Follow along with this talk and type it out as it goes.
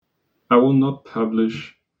I will not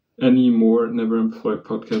publish any more NeverEmployed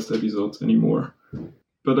podcast episodes anymore.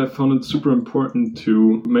 But I found it super important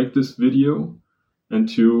to make this video and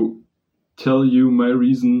to tell you my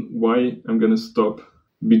reason why I'm gonna stop.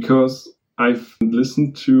 Because I've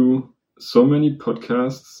listened to so many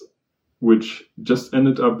podcasts which just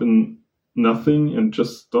ended up in nothing and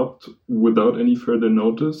just stopped without any further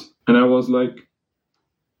notice. And I was like,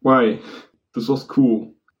 why? This was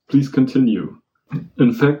cool. Please continue.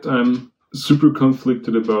 In fact, I'm super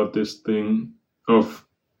conflicted about this thing of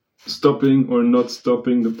stopping or not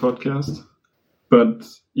stopping the podcast. But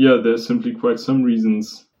yeah, there's simply quite some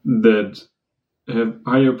reasons that have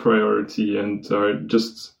higher priority and are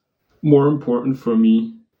just more important for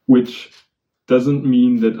me, which doesn't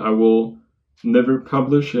mean that I will never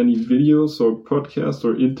publish any videos or podcasts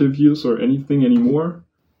or interviews or anything anymore,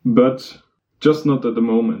 but just not at the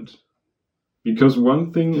moment. Because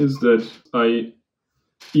one thing is that I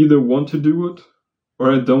either want to do it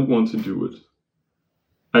or I don't want to do it.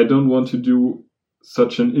 I don't want to do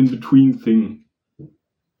such an in-between thing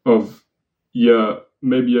of, yeah,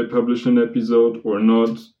 maybe I publish an episode or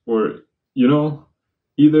not, or,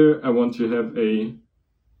 either I want to have a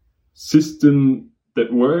system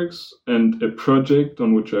that works and a project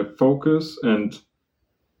on which I focus and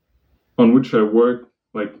on which I work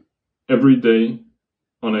like every day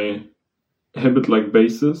on a habit-like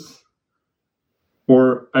basis,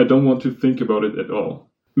 or I don't want to think about it at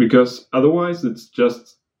all. Because otherwise it's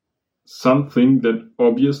just something that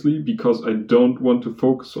obviously, because I don't want to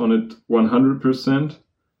focus on it 100%,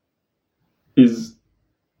 is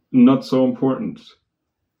not so important.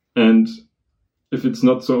 And if it's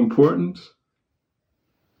not so important,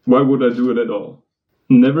 why would I do it at all?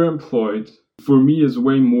 NeverEmployed for me is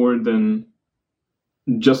way more than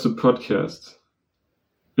just a podcast.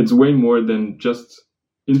 It's way more than just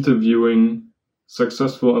interviewing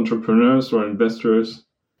successful entrepreneurs or investors.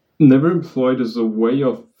 NeverEmployed is a way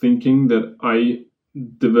of thinking that I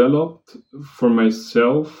developed for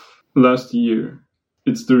myself last year.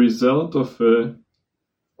 It's the result of a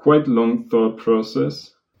quite long thought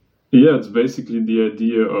process. Yeah, it's basically the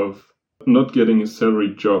idea of not getting a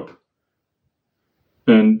salary job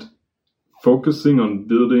and focusing on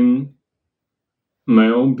building my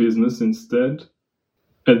own business instead.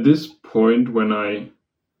 At this point, when I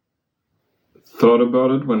thought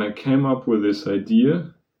about it, when I came up with this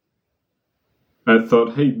idea, I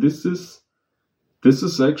thought, hey, this is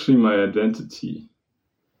actually my identity.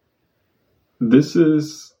 This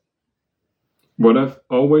is what I've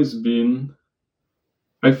always been.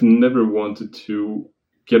 I've never wanted to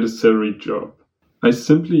get a salary job. I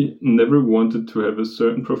simply never wanted to have a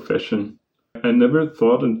certain profession. I never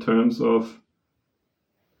thought in terms of,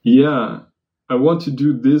 yeah, I want to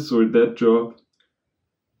do this or that job.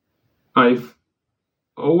 I've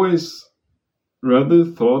always rather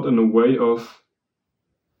thought in a way of,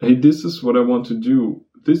 hey, this is what I want to do.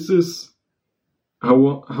 This is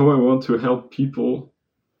how I want to help people.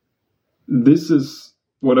 This is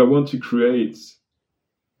what I want to create.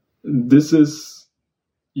 This is,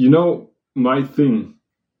 my thing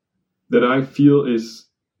that I feel is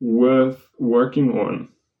worth working on.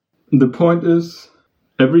 The point is,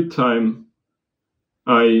 every time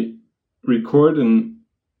I record an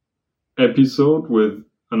episode with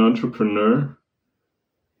an entrepreneur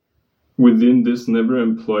within this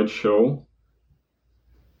NeverEmployed show,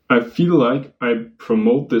 I feel like I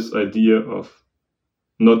promote this idea of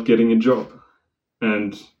not getting a job.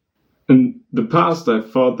 And in the past, I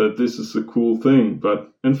thought that this is a cool thing, but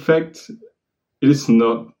in fact, it is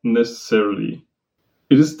not necessarily.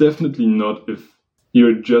 It is definitely not if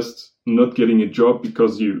you're just not getting a job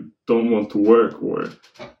because you don't want to work or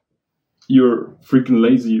you're freaking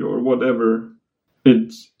lazy or whatever.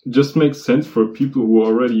 It just makes sense for people who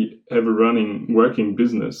already have a working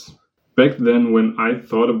business. Back then, when I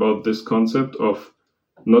thought about this concept of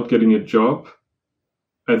not getting a job,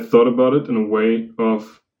 I thought about it in a way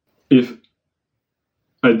of, if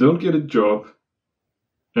I don't get a job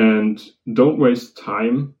and don't waste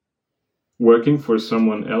time working for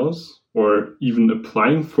someone else or even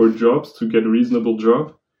applying for jobs to get a reasonable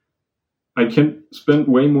job, I can spend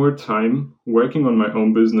way more time working on my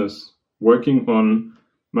own business, working on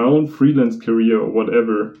my own freelance career or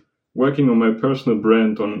whatever, working on my personal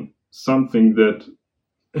brand, on something that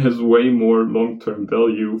has way more long-term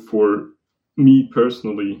value for me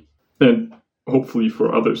personally and hopefully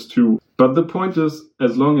for others too. But the point is,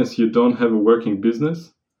 as long as you don't have a working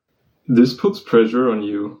business, this puts pressure on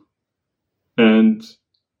you. And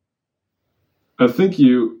I think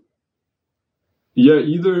either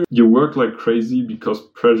you work like crazy because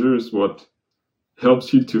pressure is what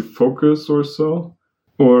helps you to focus or so,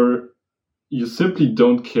 or you simply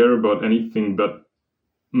don't care about anything but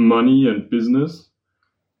money and business.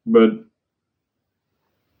 But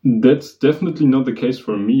that's definitely not the case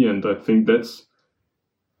for me, and I think that's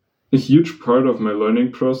a huge part of my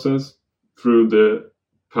learning process through the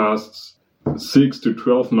past 6 to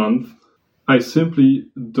 12 months. I simply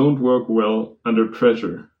don't work well under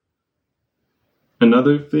pressure.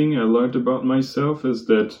 Another thing I learned about myself is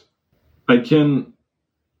that I can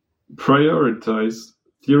prioritize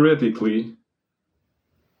theoretically,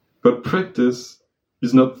 but practice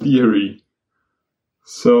is not theory.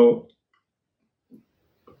 So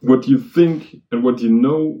what you think and what you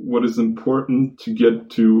know what is important to get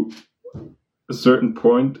to a certain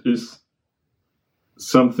point is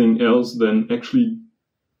something else than actually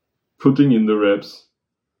putting in the reps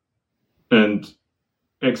and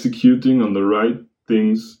executing on the right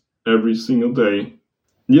things every single day.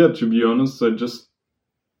 Yeah, to be honest, I just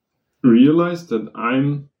realized that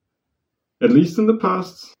at least in the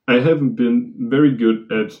past, I haven't been very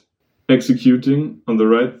good at executing on the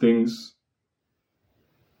right things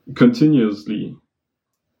continuously.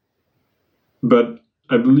 But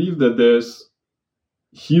I believe that there's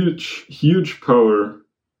huge power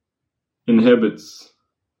in habits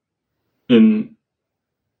in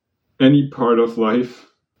any part of life,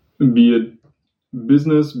 be it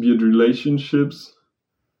business, be it relationships,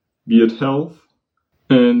 be it health.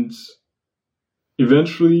 And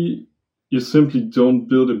eventually, you simply don't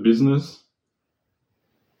build a business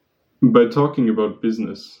by talking about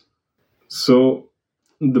business. So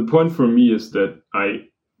the point for me is that I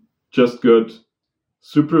just got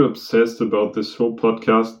super obsessed about this whole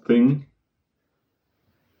podcast thing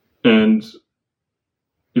and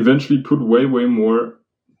eventually put way more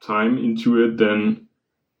time into it than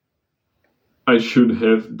I should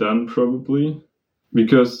have done, probably.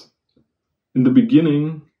 Because in the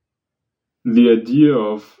beginning, the idea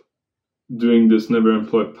of doing this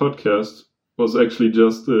NeverEmployed podcast was actually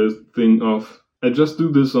just a thing of, I just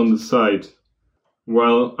do this on the side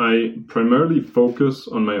while I primarily focus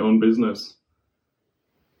on my own business.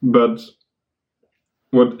 But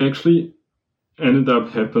what actually ended up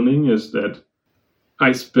happening is that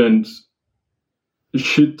I spent a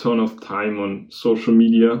shit ton of time on social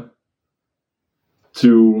media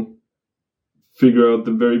to figure out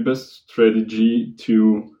the very best strategy,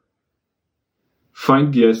 to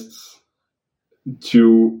find guests,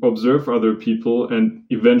 to observe other people, and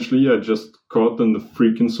eventually I just caught in the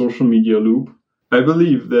freaking social media loop. I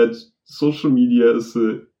believe that social media is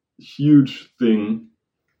a huge thing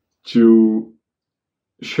to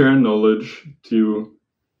share knowledge, to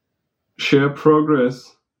share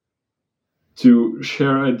progress, to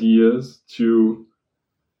share ideas, to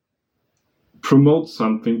promote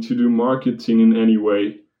something, to do marketing in any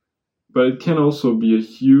way. But it can also be a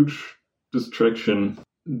huge distraction.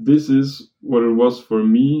 This is what it was for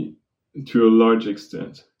me to a large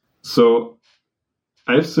extent. So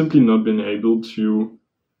I've simply not been able to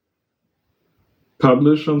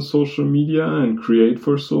publish on social media and create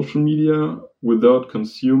for social media without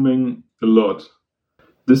consuming a lot.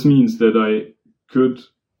 This means that I could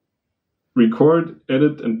record,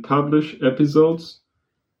 edit, and publish episodes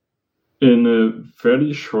in a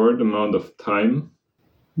fairly short amount of time,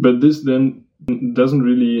 but this then doesn't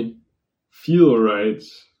really feel right.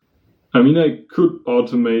 I mean, I could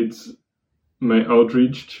automate my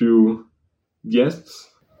outreach to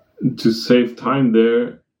guests to save time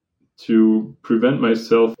there, to prevent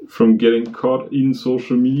myself from getting caught in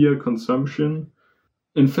social media consumption.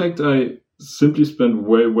 In fact, I simply spent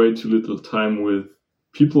way too little time with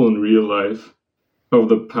people in real life over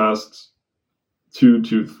the past 2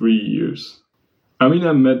 to 3 years. I mean,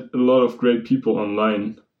 I met a lot of great people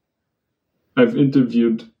online. I've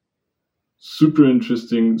interviewed super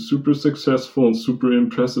interesting, super successful, and super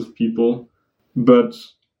impressive people, but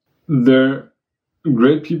there are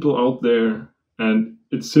great people out there, and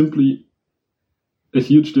it's simply a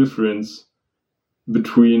huge difference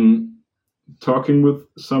between talking with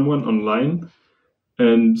someone online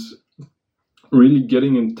and really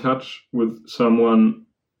getting in touch with someone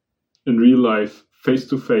in real life, face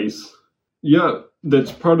to face. Yeah,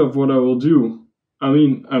 that's part of what I will do. I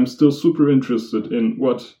mean, I'm still super interested in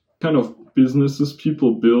what kind of businesses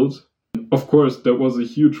people build. Of course, that was a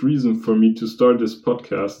huge reason for me to start this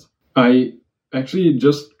podcast. I actually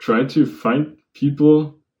just try to find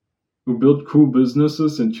people who build cool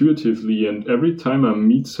businesses intuitively, and every time I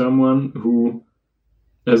meet someone who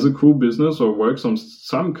has a cool business or works on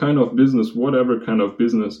some kind of business, whatever kind of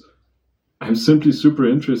business, I'm simply super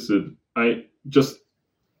interested. I just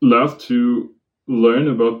love to learn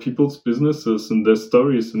about people's businesses and their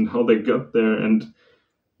stories and how they got there and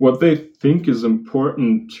what they think is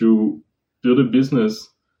important to build a business.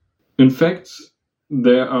 In fact,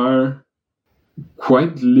 there are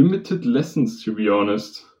quite limited lessons, to be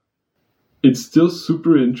honest. It's still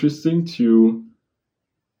super interesting to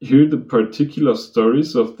hear the particular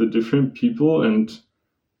stories of the different people and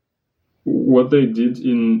what they did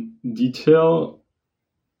in detail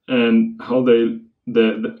and how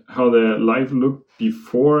their life looked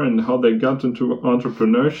before and how they got into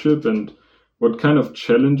entrepreneurship and what kind of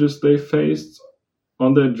challenges they faced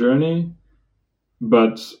on their journey.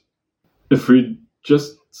 But if we're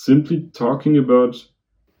just simply talking about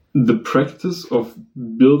the practice of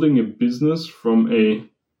building a business from a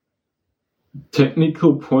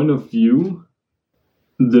technical point of view,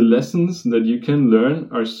 the lessons that you can learn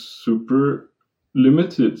are super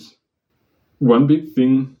limited. One big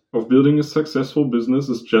thing of building a successful business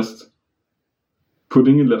is just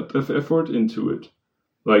putting a lot of effort into it.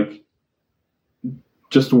 Like,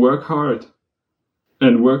 just work hard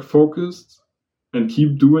and work focused and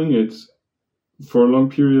keep doing it for a long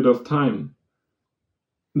period of time.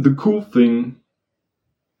 The cool thing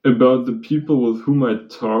about the people with whom I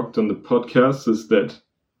talked on the podcast is that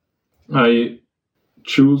I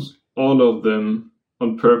choose all of them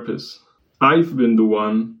on purpose. I've been the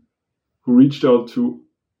one who reached out to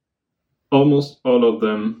almost all of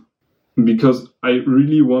them because I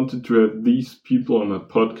really wanted to have these people on my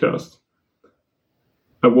podcast.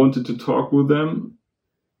 I wanted to talk with them.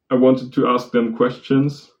 I wanted to ask them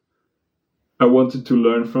questions. I wanted to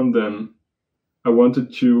learn from them. I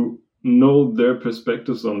wanted to know their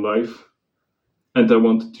perspectives on life. And I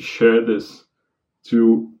wanted to share this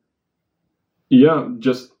to,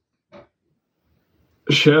 just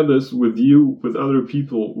share this with you, with other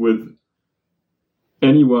people, with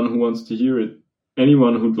anyone who wants to hear it,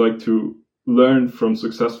 anyone who'd like to learn from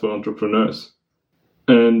successful entrepreneurs.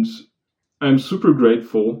 And I'm super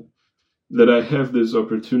grateful that I have this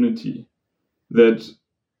opportunity, that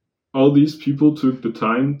all these people took the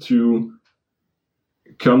time to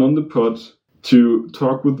come on the pod to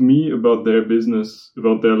talk with me about their business,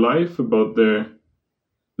 about their life, about their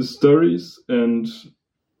stories, and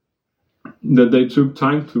that they took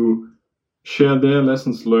time to share their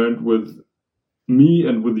lessons learned with me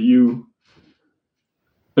and with you.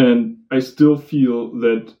 And I still feel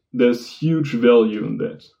that there's huge value in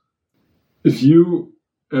that. If you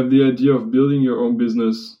have the idea of building your own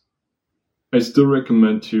business, I still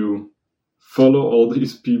recommend to follow all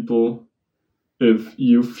these people if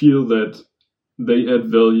you feel that they add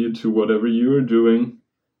value to whatever you are doing.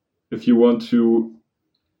 If you want to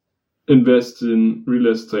invest in real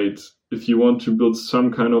estate, if you want to build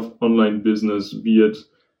some kind of online business, be it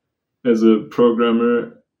as a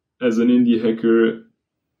programmer, as an indie hacker,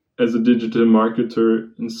 as a digital marketer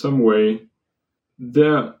in some way,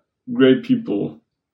 they're great people